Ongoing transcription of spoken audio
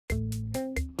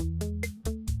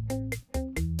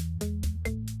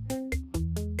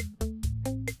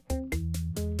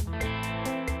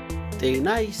ጤና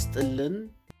ይስጥልን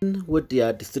ውድ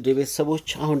የአዲስ ስቱዲዮ ቤተሰቦች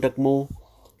አሁን ደግሞ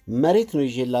መሬት ነው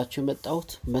ይዤላችሁ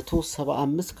የመጣሁት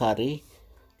 175 ካሬ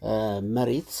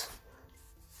መሬት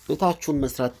ቤታችሁን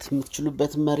መስራት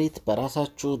የምትችሉበት መሬት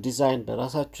በራሳችሁ ዲዛይን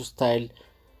በራሳችሁ ስታይል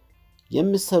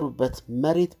የምትሰሩበት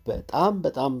መሬት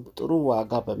በጣም ጥሩ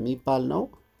ዋጋ በሚባል ነው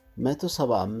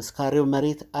 175 ካሬው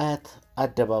መሬት አያት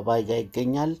አደባባይ ጋር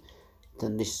ይገኛል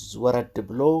ትንሽ ወረድ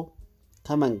ብሎ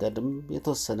ከመንገድም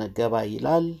የተወሰነ ገባ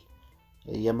ይላል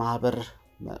የማህበር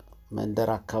መንደር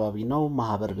አካባቢ ነው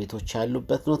ማህበር ቤቶች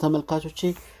ያሉበት ነው ተመልካቾቼ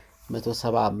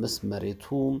 175 መሬቱ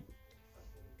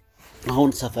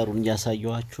አሁን ሰፈሩን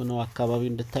ያሳያችሁ ነው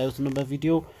አካባቢው እንድታዩት ነው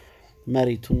በቪዲዮ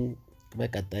መሬቱን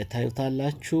በቀጣይ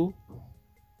ታዩታላችሁ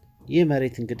ይህ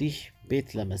መሬት እንግዲህ ቤት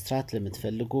ለመስራት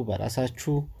ለምትፈልጉ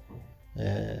በራሳችሁ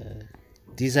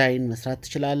ዲዛይን መስራት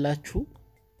ትችላላችሁ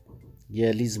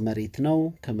የሊዝ መሬት ነው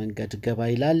ከመንገድ ገባ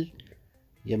ይላል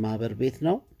የማህበር ቤት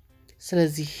ነው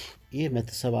ስለዚህ ይህ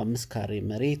 175 ካሬ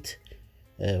መሬት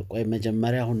ቆይ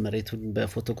መጀመሪያ አሁን መሬቱን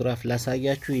በፎቶግራፍ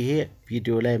ላሳያችሁ ይሄ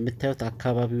ቪዲዮ ላይ የምታዩት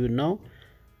አካባቢው ነው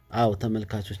አው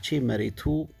ተመልካቾቼ መሬቱ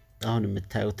አሁን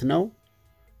የምታዩት ነው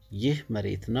ይህ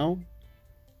መሬት ነው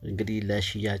እንግዲህ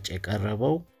ለሽያጭ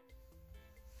የቀረበው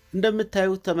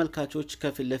እንደምታዩት ተመልካቾች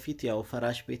ከፊት ለፊት ያው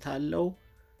ፈራሽ ቤት አለው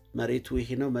መሬቱ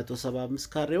ይሄ ነው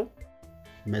 175 ካሬው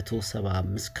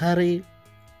 175 ካሬ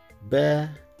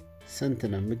በስንት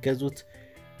ነው የሚገዙት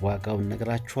ዋጋውን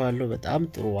ነግራችኋለሁ በጣም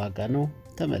ጥሩ ዋጋ ነው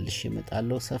ተመልሼ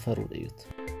እመጣለሁ ሰፈሩን እዩት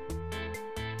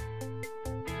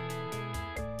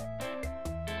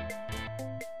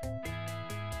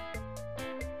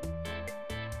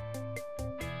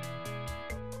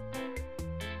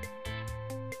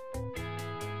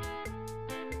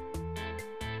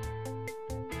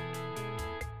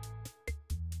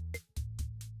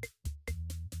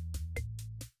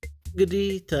እንግዲህ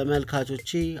ተመልካቾቼ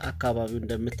አካባቢው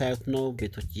እንደምታዩት ነው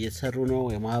ቤቶች እየሰሩ ነው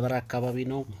የማህበር አካባቢ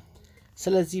ነው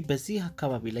ስለዚህ በዚህ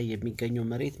አካባቢ ላይ የሚገኘው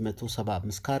መሬት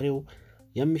 175 ካሬው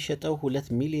የሚሸጠው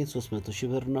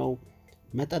 2,300,000 ብር ነው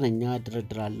መጠነኛ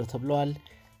ድርድር አለው ተብሏል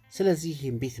ስለዚህ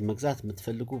ይህን ቤት መግዛት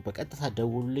የምትፈልጉ በቀጥታ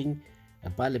ደውሉልኝ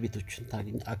ባለቤቶችን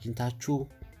አግኝታችሁ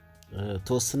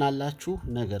ተወስናላችሁ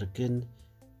ነገር ግን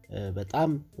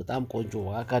በጣም ቆንጆ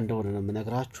ዋጋ እንደሆነ ነው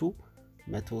የምነግራችሁ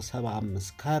 175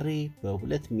 ካሬ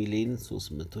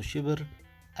በ2,300,000 ብር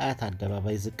አያት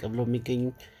አደባባይ ዝቅ ብሎ የሚገኝ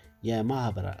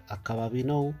የማህበር አካባቢ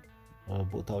ነው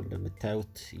ቦታው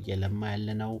እንደምታዩት እየለማ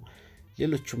ያለ ነው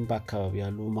ሌሎችም በአካባቢ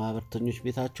ያሉ ማህበርተኞች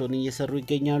ቤታቸውን እየሰሩ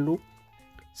ይገኛሉ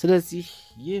ስለዚህ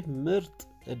ይህ ምርጥ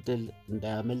እድል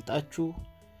እንዳያመልጣችሁ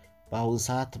በአሁን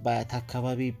ሰዓት በአያት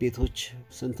አካባቢ ቤቶች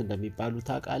ስንት እንደሚባሉ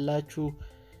ታውቃላችሁ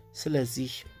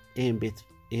ስለዚህ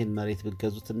ይሄን መሬት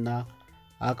ብትገዙትና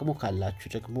አቅሙ ካላችሁ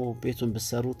ደግሞ ቤቱን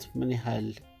ብትሰሩት ምን ያህል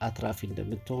አትራፊ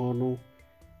እንደምትሆኑ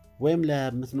ወይም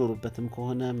ለምትኖሩበትም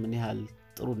ከሆነ ምን ያህል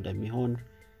ጥሩ እንደሚሆን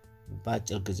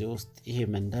በአጭር ጊዜ ውስጥ ይሄ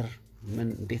መንደር ምን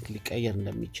እንዴት ሊቀየር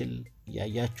እንደሚችል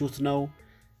ያያችሁት ነው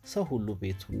ሰው ሁሉ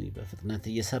ቤቱን በፍጥነት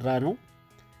እየሰራ ነው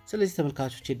ስለዚህ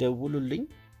ተመልካቾች ደውሉልኝ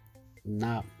እና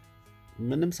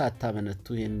ምንም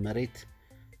ሳታመነቱ ይሄን መሬት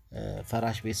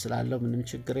ፈራሽ ቤት ስላለው ምንም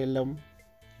ችግር የለም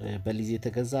በሊዝ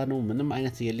የተገዛ ነው ምንም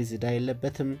አይነት የሊዝ ዕዳ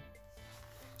የለበትም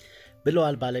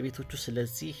ብለዋል ባለቤቶቹ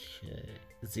ስለዚህ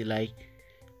እዚህ ላይ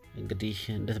እንግዲህ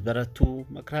እንድትበረቱ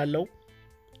መክራለሁ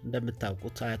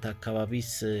እንደምታውቁት አያት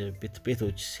አካባቢስ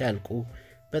ቤቶች ሲያልቁ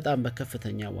በጣም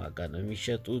በከፍተኛ ዋጋ ነው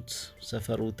የሚሸጡት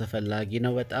ሰፈሩ ተፈላጊ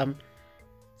ነው በጣም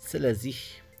ስለዚህ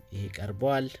ይሄ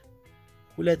ቀርቧል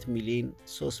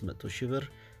 2,300,000 ብር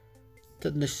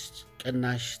ትንሽ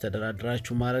ቅናሽ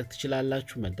ተደራድራችሁ ማድረግ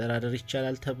ትችላላችሁ መደራደር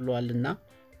ይቻላል ተብሏልና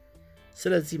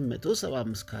ስለዚህ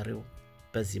 175 ካሬው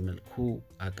በዚህ መልኩ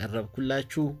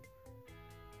አቀረብኩላችሁ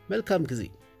መልካም ጊዜ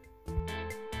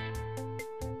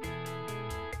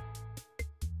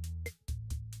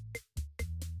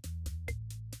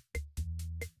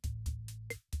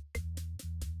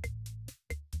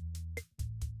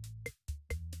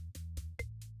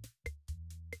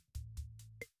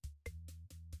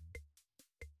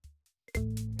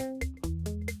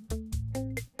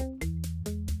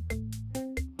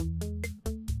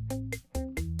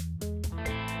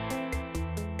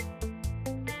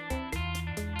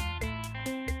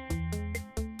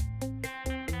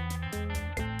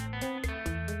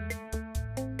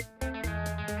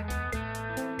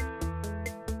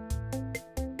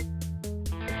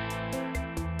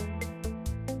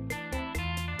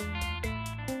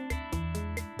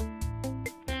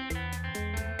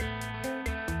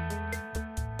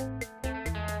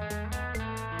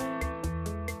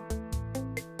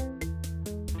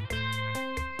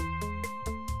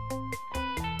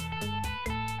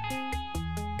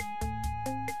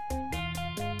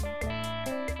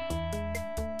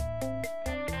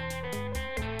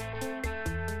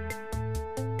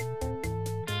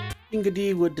እንግዲህ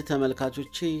ውድ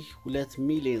ተመልካቾቼ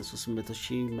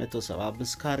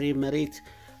 2,300,175 ካሬ መሬት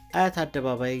አያት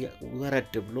አደባባይ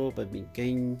ወረድ ብሎ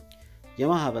በሚገኝ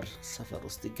የማህበር ሰፈር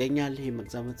ውስጥ ይገኛል። ይሄ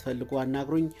መግዛት የምትፈልጉ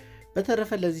አናግሩኝ።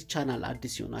 በተረፈ ለዚህ ቻናል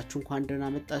አዲስ ይሆናችሁ እንኳን ደህና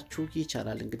መጣችሁ። ይህ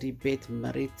ቻናል እንግዲህ ቤት፣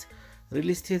 መሬት፣ ሪል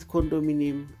ስቴት፣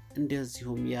 ኮንዶሚኒየም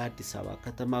እንደዚሁም የአዲስ አበባ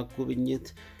ከተማ ጉብኝት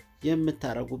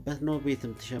የምታረጉበት ነው።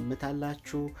 ቤትም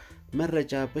ትሸምታላችሁ።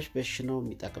 መረጃ በሽበሽ ነው፣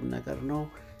 የሚጠቅም ነገር ነው።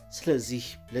 ስለዚህ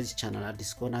ለዚህ ቻናል አዲስ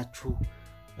ከሆናችሁ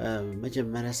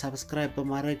መጀመሪያ ሰብስክራይብ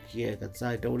በማድረግ የገዛ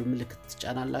ደውል ምልክት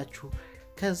ትጫናላችሁ።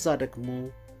 ከዛ ደግሞ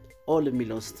ኦል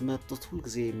የሚለውን ስትመርጡት ሁሉ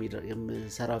ጊዜ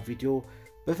የምሰራ ቪዲዮ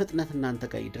በፍጥነት እናንተ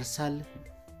ጋር ይደርሳል።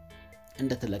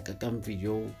 እንደተለቀቀም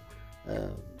ቪዲዮ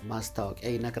ማስታወቂያ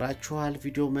ይነግራችኋል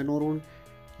ቪዲዮ መኖሩን።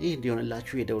 ይህ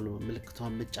እንዲሆንላችሁ የደውል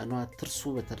ምልክቷን መጫኗ አትርሱ።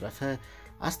 በተረፈ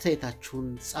አስተያየታችሁን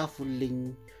ጻፉልኝ።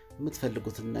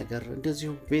 የምትፈልጉትን ነገር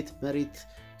እንደዚሁ ቤት፣ መሬት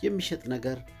የሚሸጥ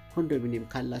ነገር ኮንዶሚኒየም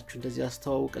ካላችሁ እንደዚህ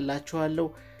አስተዋውቅላችኋለሁ።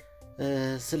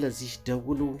 ስለዚህ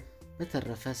ደውሉ።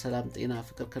 በተረፈ ሰላም፣ ጤና፣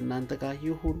 ፍቅር ከናንተ ጋር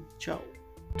ይሁን። ቻው።